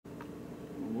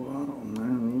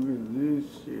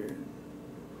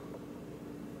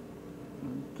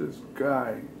the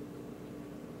sky.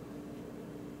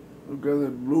 Look at the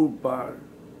blue part.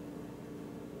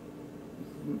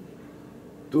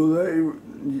 Today,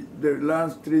 the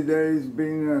last 3 days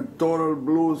been a total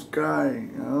blue sky.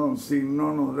 I don't see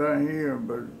none of that here,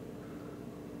 but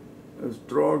the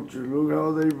structure, look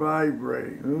how they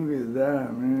vibrate. Look at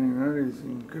that, man, that is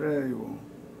incredible.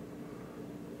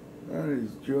 That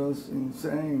is just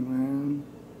insane, man.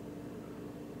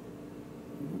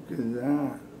 Look at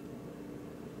that.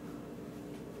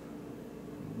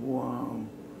 Wow.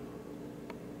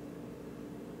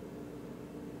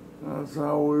 That's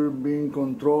how we're being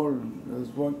controlled. That's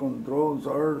what controls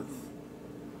Earth.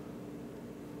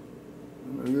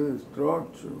 Look at the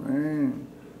structure, man.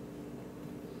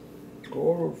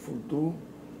 Colorful too.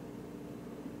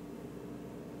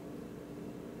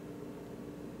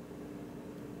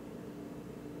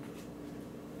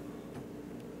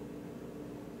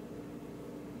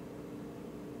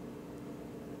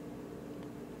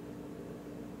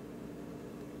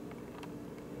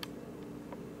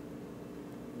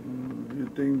 You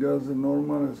think that's a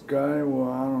normal sky?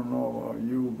 Well, I don't know about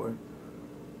you, but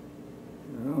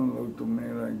you don't look to me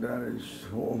like that. Is,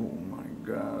 oh my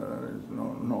God, that is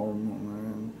not normal,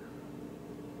 man.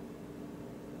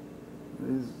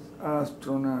 These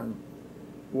astronauts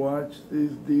watch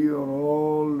this deal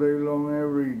all day long,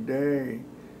 every day.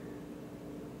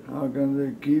 How can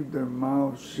they keep their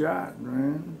mouth shut,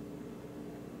 man?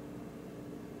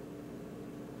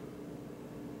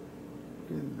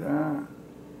 Look at that.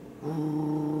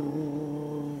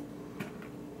 Ooh.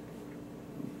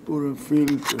 Put a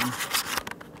filter.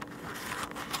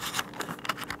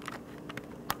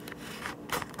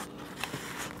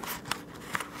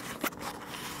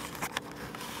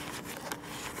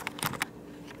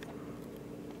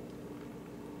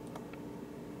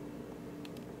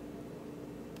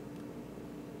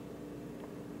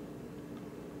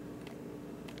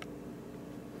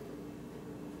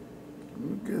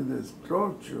 Look at the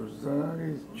structures, that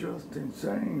is just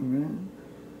insane, man.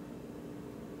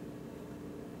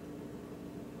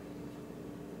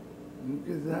 Look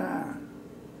at that.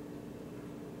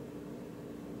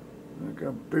 Like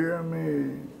a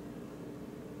pyramid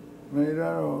made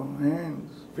out of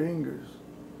hands, fingers.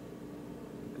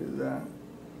 Look at that.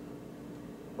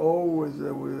 Always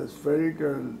with the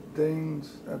spherical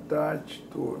things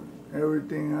attached to it.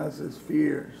 Everything has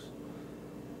spheres.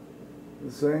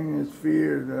 The same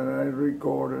sphere that I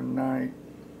record at night.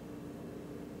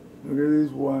 Look at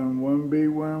this one big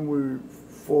one with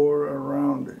 4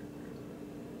 around it.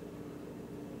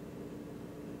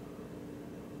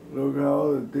 Look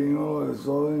how the thing all of a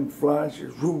sudden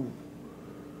flashes. Whoo!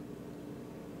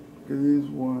 Look at this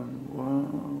one.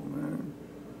 Wow, man.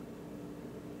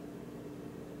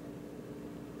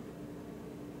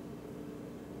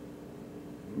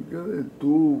 Look at the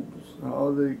tubes,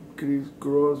 how they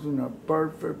crisscross in a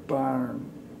perfect pattern.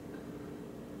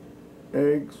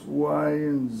 X, Y,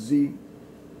 and Z,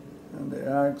 and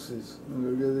the axis.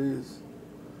 And look at this.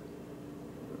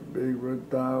 Big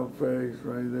reptile face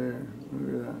right there. Look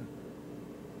at that.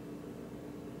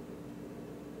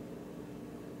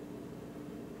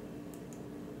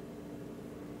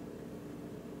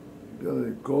 Look at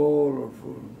the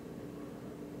colorful.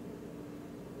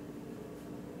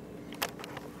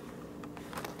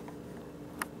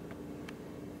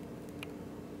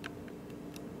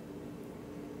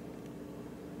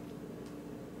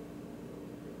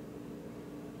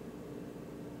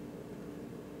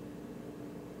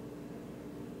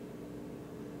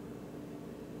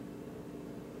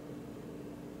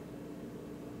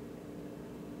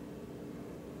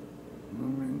 I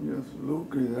mean, just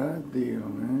look at that deal,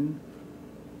 man.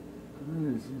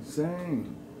 That is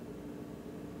insane.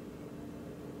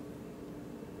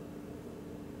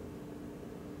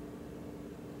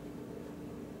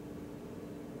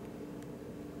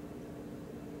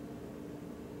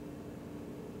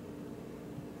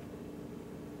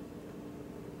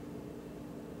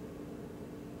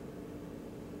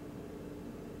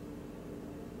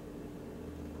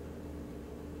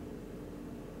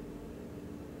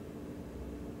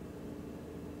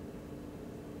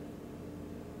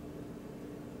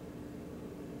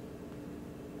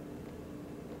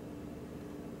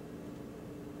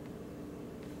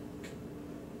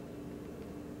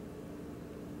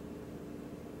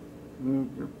 Look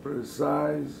at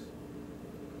precise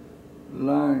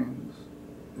lines.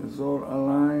 It's all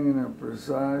aligned in a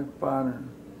precise pattern.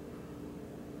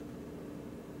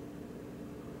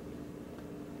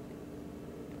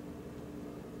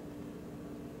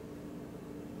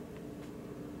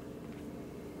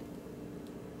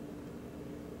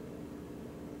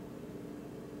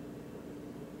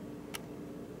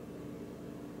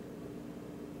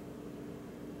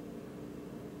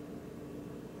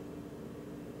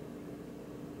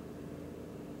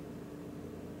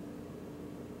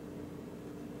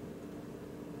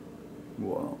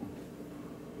 Wow.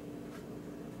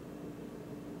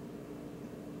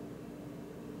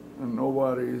 And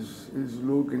nobody is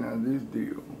looking at this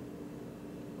deal.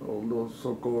 All those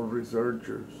so-called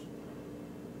researchers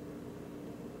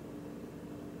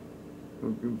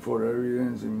looking for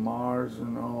evidence in Mars,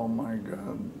 and oh my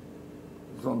God,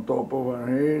 it's on top of our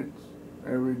heads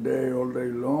every day, all day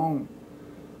long.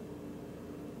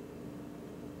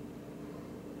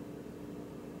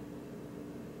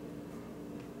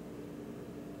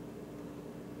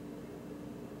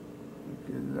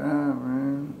 Look at that,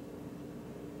 man.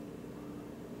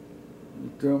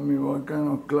 You tell me what kind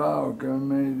of cloud can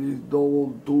make these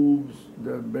double tubes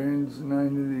that bends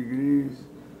 90 degrees,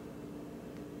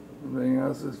 and then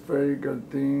has a spherical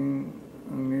thing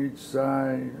on each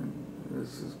side.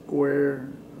 This is square.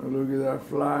 Look at that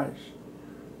flash.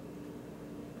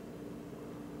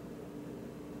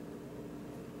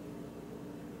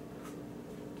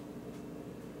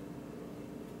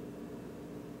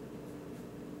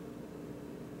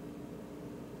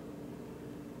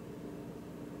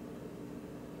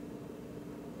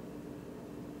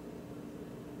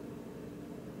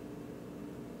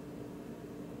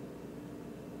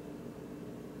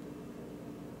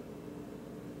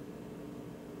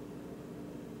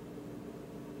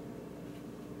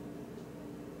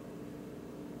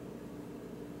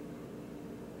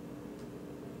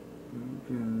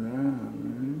 Look at